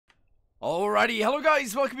Alrighty, hello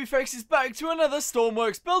guys, welcome you folks back to another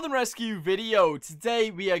Stormworks build and rescue video.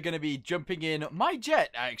 Today we are going to be jumping in my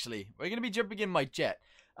jet, actually. We're going to be jumping in my jet,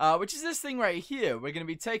 which is this thing right here. We're going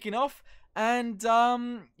to be taking off, and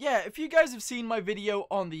yeah, if you guys have seen my video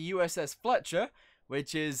on the USS Fletcher,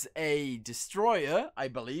 which is a destroyer, I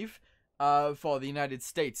believe, for the United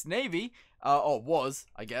States Navy, or was,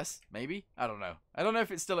 I guess, maybe? I don't know. I don't know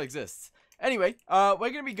if it still exists. Anyway, we're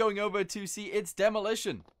going to be going over to see its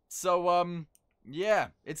demolition. So, yeah,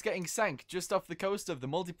 it's getting sank just off the coast of the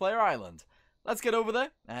multiplayer island. Let's get over there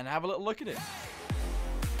and have a little look at it.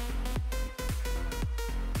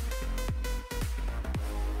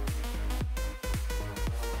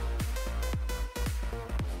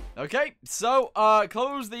 Okay, so,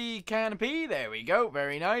 close the canopy. There we go.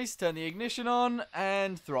 Very nice. Turn the ignition on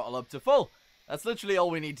and throttle up to full. That's literally all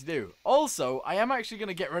we need to do. Also, I am actually going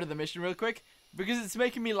to get rid of the mission real quick because it's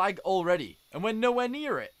making me lag already, and we're nowhere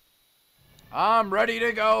near it. I'm ready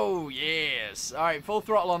to go. Yes. Alright, full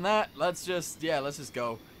throttle on that. Let's just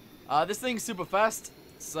go. This thing's super fast,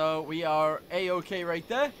 so we are A-okay right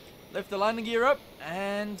there. Lift the landing gear up,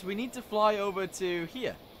 and we need to fly over to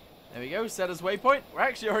here. There we go. Set as waypoint. We're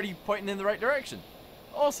actually already pointing in the right direction.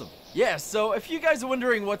 Awesome. Yeah, so if you guys are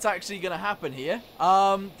wondering what's actually going to happen here,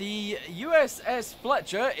 the USS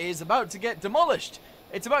Fletcher is about to get demolished.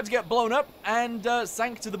 It's about to get blown up and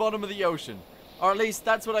sank to the bottom of the ocean. Or at least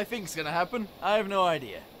that's what I think is going to happen. I have no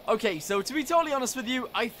idea. Okay, so to be totally honest with you,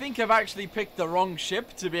 I think I've actually picked the wrong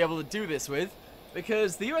ship to be able to do this with.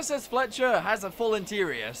 Because the USS Fletcher has a full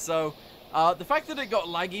interior, so the fact that it got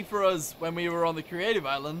laggy for us when we were on the creative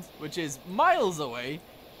island, which is miles away,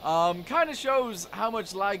 kind of shows how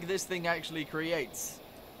much lag this thing actually creates.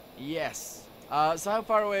 Yes. So how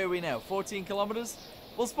far away are we now? 14 kilometers?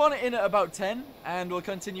 We'll spawn it in at about 10, and we'll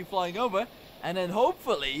continue flying over, and then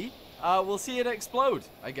hopefully we'll see it explode,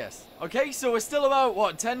 I guess. Okay, so we're still about,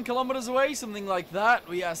 what, 10 kilometers away? Something like that.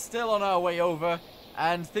 We are still on our way over,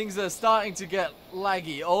 and things are starting to get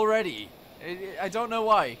laggy already. I don't know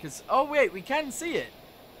why, because... Oh, wait, we can see it.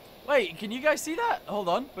 Wait, can you guys see that? Hold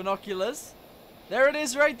on, binoculars. There it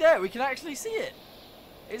is right there. We can actually see it.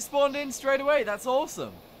 It spawned in straight away. That's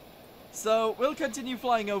awesome. So, we'll continue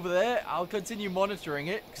flying over there. I'll continue monitoring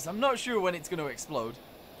it, because I'm not sure when it's going to explode.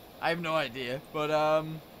 I have no idea, but,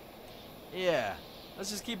 yeah, let's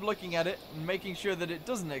just keep looking at it and making sure that it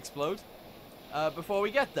doesn't explode before we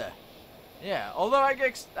get there. Yeah, although I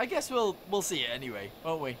guess we'll see it anyway,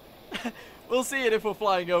 won't we? We'll see it if we're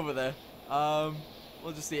flying over there.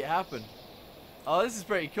 We'll just see it happen. Oh, this is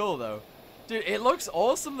pretty cool though. Dude, it looks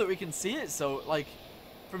awesome that we can see it so, like,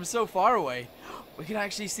 from so far away. We can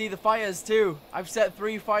actually see the fires too. I've set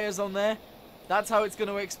 3 fires on there. That's how it's going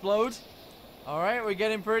to explode. Alright, we're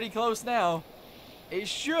getting pretty close now. It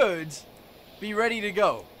should be ready to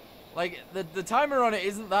go. Like, the timer on it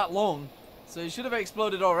isn't that long, so it should have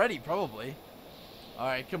exploded already, probably.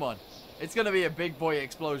 Alright, come on. It's gonna be a big boy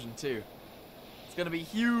explosion, too. It's gonna be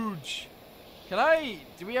huge.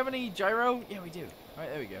 Do we have any gyro? Yeah, we do.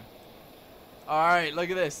 Alright, there we go. Alright, look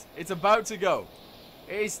at this. It's about to go.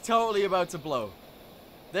 It is totally about to blow.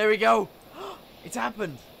 There we go. It's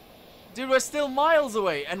happened. Dude, we're still miles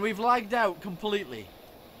away, and we've lagged out completely.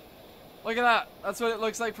 Look at that. That's what it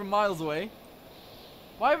looks like from miles away.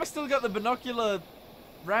 Why have I still got the binocular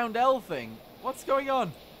round L thing? What's going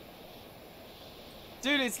on?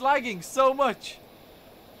 Dude, it's lagging so much.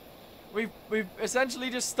 We've essentially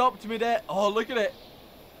just stopped midair. Oh, look at it.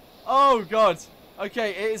 Oh, God.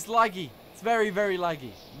 Okay, it is laggy. It's very, very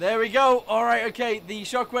laggy. There we go. All right, okay. The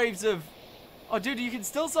shockwaves have... Oh, dude, you can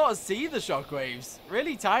still sort of see the shockwaves.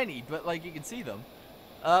 Really tiny, but, like, you can see them.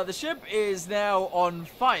 The ship is now on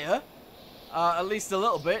fire. At least a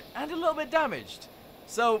little bit, and a little bit damaged.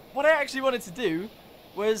 So, what I actually wanted to do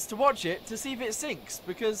was to watch it to see if it sinks,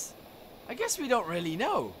 because I guess we don't really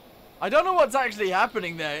know. I don't know what's actually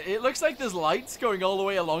happening there. It looks like there's lights going all the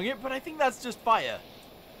way along it, but I think that's just fire.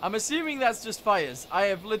 I'm assuming that's just fires. I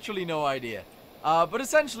have literally no idea. But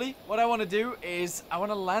essentially, what I want to do is I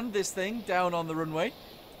want to land this thing down on the runway.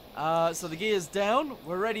 So the gear's down,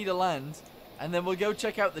 we're ready to land, and then we'll go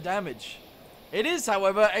check out the damage. It is,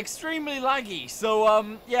 however, extremely laggy,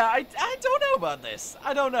 so, yeah, I don't know about this.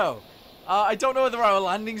 I don't know. I don't know whether our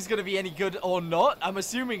landing's going to be any good or not. I'm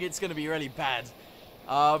assuming it's going to be really bad.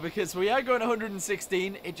 Because we are going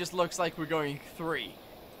 116, it just looks like we're going 3.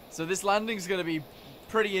 So this landing's going to be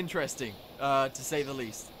pretty interesting, to say the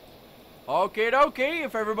least. Okay,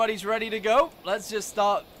 if everybody's ready to go, let's just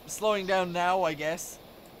start slowing down now, I guess.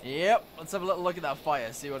 Yep, let's have a little look at that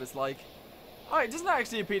fire, see what it's like. Oh, it doesn't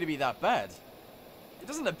actually appear to be that bad. It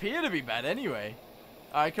doesn't appear to be bad anyway.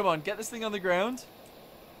 Alright, come on, get this thing on the ground.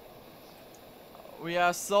 We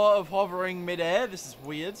are sort of hovering mid-air. This is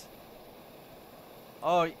weird.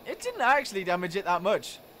 Oh, it didn't actually damage it that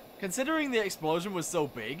much. Considering the explosion was so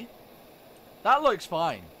big. That looks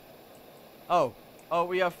fine. Oh. Oh,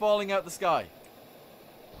 we are falling out the sky.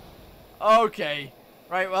 Okay.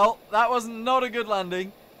 Right, well, that was not a good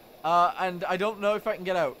landing. And I don't know if I can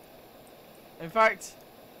get out. In fact,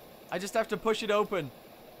 I just have to push it open.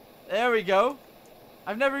 There we go.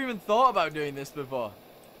 I've never even thought about doing this before.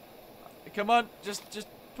 Come on, just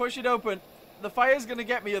push it open. The fire's gonna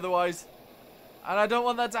get me otherwise. And I don't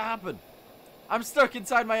want that to happen. I'm stuck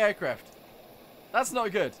inside my aircraft. That's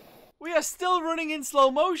not good. We are still running in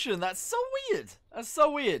slow motion. That's so weird. That's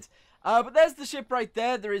so weird. But there's the ship right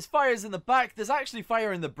there. There is fires in the back. There's actually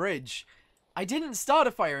fire in the bridge. I didn't start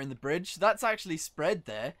a fire in the bridge. That's actually spread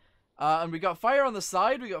there. And we got fire on the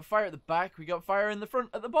side. We got fire at the back. We got fire in the front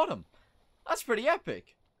at the bottom. That's pretty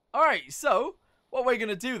epic. Alright, so what we're going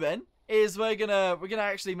to do then is we're gonna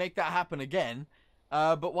actually make that happen again.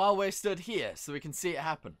 But while we're stood here, so we can see it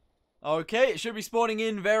happen. Okay, it should be spawning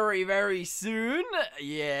in very, very soon.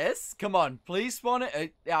 Yes, come on, please spawn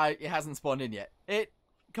it. It hasn't spawned in yet.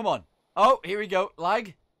 Come on. Oh, here we go.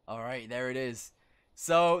 Lag. Alright, there it is.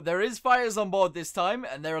 So, there is fires on board this time,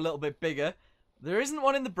 and they're a little bit bigger. There isn't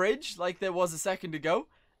one in the bridge, like there was a second ago.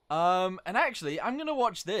 And actually, I'm gonna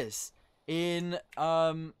watch this in,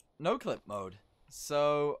 no-clip mode.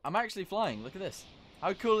 So, I'm actually flying. Look at this.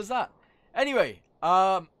 How cool is that? Anyway,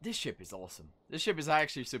 this ship is awesome. This ship is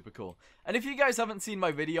actually super cool. And if you guys haven't seen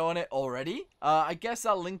my video on it already, I guess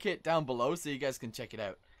I'll link it down below so you guys can check it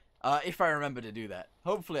out. If I remember to do that.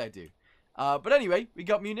 Hopefully I do. But anyway, we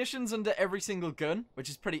got munitions under every single gun, which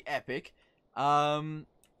is pretty epic. And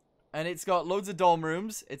it's got loads of dorm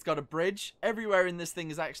rooms. It's got a bridge. Everywhere in this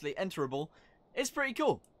thing is actually enterable. It's pretty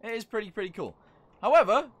cool. It is pretty cool.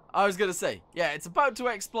 However, I was going to say, yeah, it's about to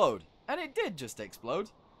explode. And it did just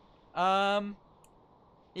explode. Yeah.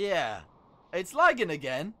 It's lagging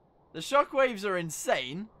again. The shockwaves are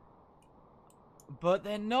insane. But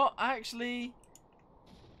they're not actually...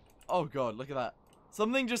 Oh god, look at that.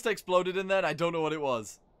 Something just exploded in there and I don't know what it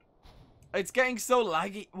was. It's getting so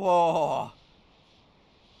laggy. Whoa.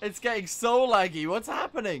 It's getting so laggy. What's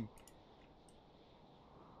happening?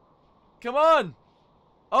 Come on.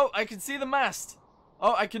 Oh, I can see the mast.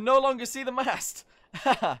 Oh, I can no longer see the mast.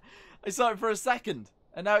 I saw it for a second.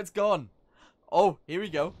 And now it's gone. Oh, here we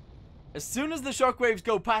go. As soon as the shockwaves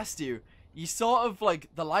go past you, you sort of like,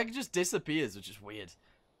 the lag just disappears, which is weird.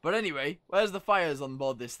 But anyway, where's the fires on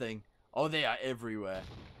board this thing? Oh, they are everywhere.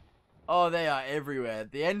 Oh, they are everywhere.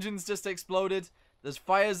 The engine's just exploded. There's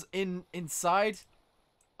fires inside.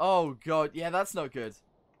 Oh, God. Yeah, that's not good.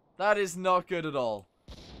 That is not good at all.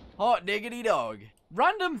 Hot diggity dog.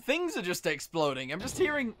 Random things are just exploding. I'm just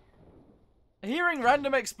hearing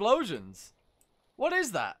random explosions. What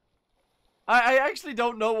is that? I actually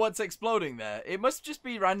don't know what's exploding there. It must just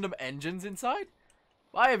be random engines inside.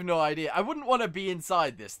 I have no idea. I wouldn't want to be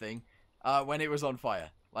inside this thing when it was on fire.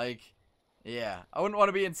 Like, yeah. I wouldn't want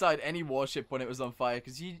to be inside any warship when it was on fire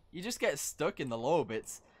because you just get stuck in the lower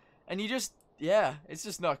bits. And you just, yeah, it's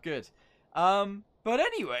just not good. But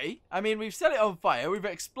anyway, I mean, we've set it on fire. We've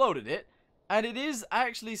exploded it. And it is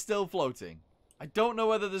actually still floating. I don't know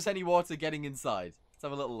whether there's any water getting inside. Let's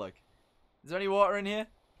have a little look. Is there any water in here?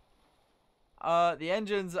 The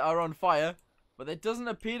engines are on fire, but there doesn't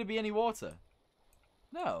appear to be any water.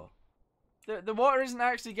 No. The water isn't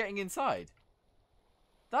actually getting inside.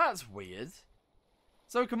 That's weird.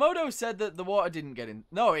 So Komodo said that the water didn't get in.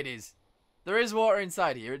 No, it is. There is water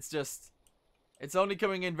inside here. It's just... It's only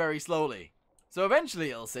coming in very slowly. So eventually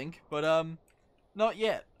it'll sink, but not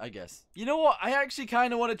yet, I guess. You know what? I actually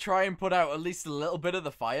kind of want to try and put out at least a little bit of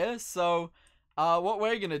the fire. So what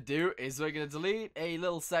we're going to do is we're going to delete a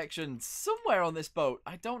little section somewhere on this boat.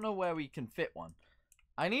 I don't know where we can fit one.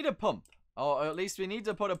 I need a pump. Or at least we need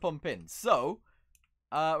to put a pump in. So,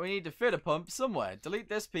 we need to fit a pump somewhere. Delete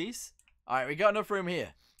this piece. Alright, we got enough room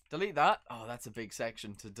here. Delete that. Oh, that's a big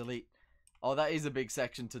section to delete. Oh, that is a big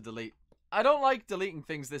section to delete. I don't like deleting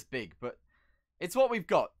things this big, but it's what we've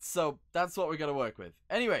got. So, that's what we're going to work with.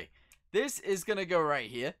 Anyway, this is going to go right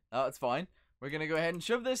here. Oh, that's fine. We're going to go ahead and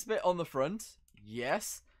shove this bit on the front.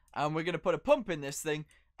 Yes. And we're going to put a pump in this thing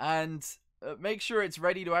and... make sure it's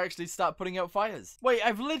ready to actually start putting out fires. Wait,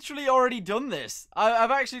 I've literally already done this. I've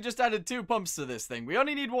actually just added 2 pumps to this thing. We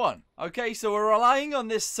only need 1. Okay, so we're relying on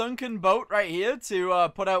this sunken boat right here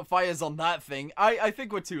to put out fires on that thing. I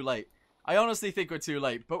think we're too late. I honestly think we're too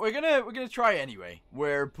late, but we're gonna try anyway.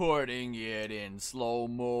 We're putting it in slow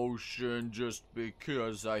motion just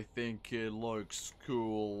because I think it looks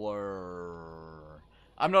cooler.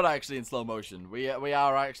 I'm not actually in slow motion. We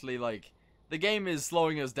are actually like the game is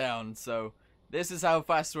slowing us down, so this is how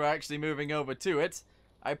fast we're actually moving over to it.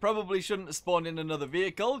 I probably shouldn't have spawned in another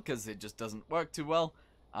vehicle, because it just doesn't work too well.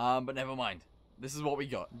 But never mind. This is what we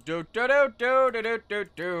got.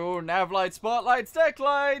 Nav lights, spotlights, deck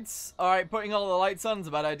lights. Alright, putting all the lights on is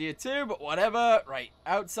a bad idea too, but whatever. Right,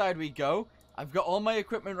 outside we go. I've got all my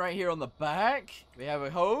equipment right here on the back. We have a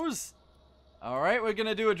hose. Alright, we're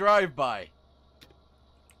gonna do a drive-by.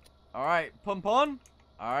 Alright, pump on.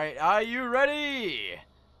 Alright, are you ready?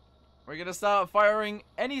 We're gonna start firing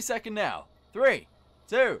any second now. 3,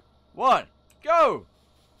 2, 1, go!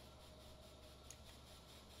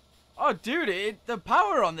 Oh, dude, the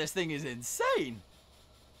power on this thing is insane.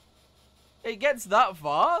 It gets that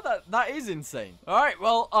far? That is insane. Alright,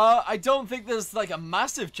 well, I don't think there's, like, a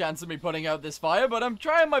massive chance of me putting out this fire, but I'm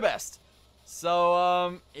trying my best.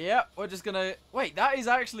 So, yeah, we're just gonna... Wait, that is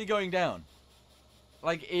actually going down.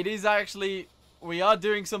 Like, it is actually... We are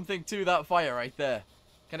doing something to that fire right there.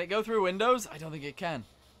 Can it go through windows? I don't think it can.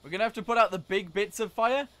 We're gonna have to put out the big bits of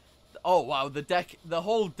fire. Oh, wow, the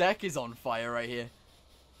whole deck is on fire right here.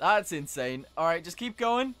 That's insane. Alright, just keep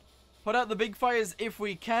going. Put out the big fires if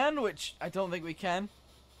we can, which I don't think we can.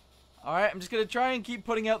 Alright, I'm just going to try and keep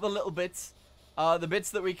putting out the little bits. The bits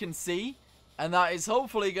that we can see. And that is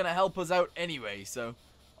hopefully going to help us out anyway, so...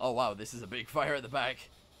 Oh, wow, this is a big fire at the back.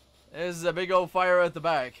 This is a big old fire at the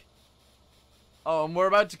back. Oh, and we're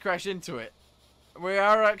about to crash into it. We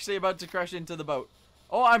are actually about to crash into the boat.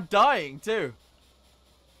 Oh, I'm dying, too.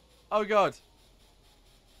 Oh, God.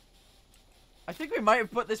 I think we might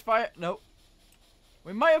have put this fire... No.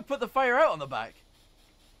 We might have put the fire out on the back.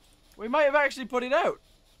 We might have actually put it out.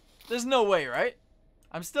 There's no way, right?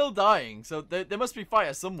 I'm still dying, so there must be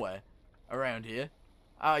fire somewhere around here.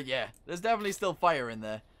 Yeah. There's definitely still fire in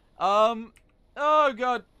there. Oh,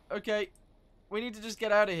 God. Okay. We need to just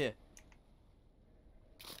get out of here.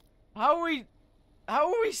 How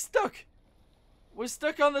are we stuck? We're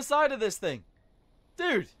stuck on the side of this thing.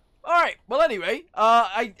 Dude. Alright, well anyway,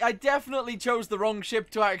 I definitely chose the wrong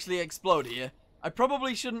ship to actually explode here. I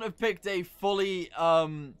probably shouldn't have picked a full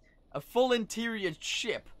interior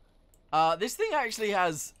ship. This thing actually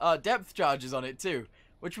has depth charges on it too,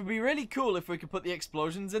 which would be really cool if we could put the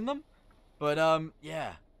explosions in them. But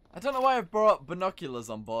yeah, I don't know why I've brought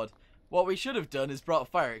binoculars on board. What we should have done is brought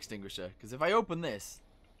a fire extinguisher, because if I open this,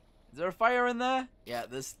 is there a fire in there? Yeah,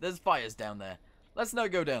 there's fires down there. Let's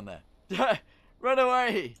not go down there. Run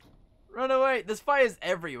away! Run away! There's fires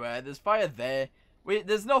everywhere. There's fire there.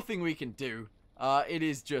 There's nothing we can do.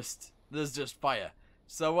 There's just fire.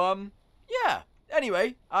 So, yeah.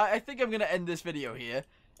 Anyway, I think I'm going to end this video here.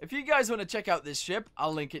 If you guys want to check out this ship,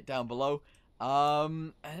 I'll link it down below.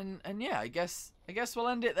 And yeah, I guess we'll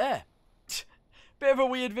end it there. Bit of a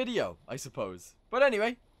weird video, I suppose. But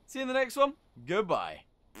anyway, see you in the next one. Goodbye.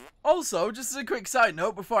 Also, just as a quick side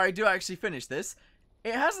note before I do actually finish this,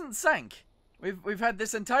 it hasn't sank. We've had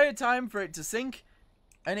this entire time for it to sink,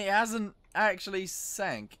 and it hasn't actually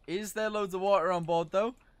sank. Is there loads of water on board,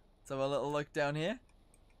 though? Let's have a little look down here.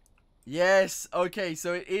 Yes, okay,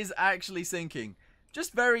 so it is actually sinking.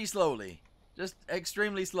 Just very slowly. Just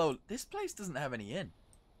extremely slow. This place doesn't have any in.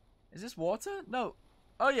 Is this water? No.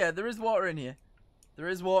 Oh, yeah, there is water in here. There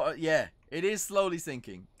is water. Yeah, it is slowly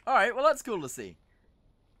sinking. Alright, well, that's cool to see.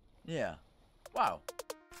 Yeah. Wow.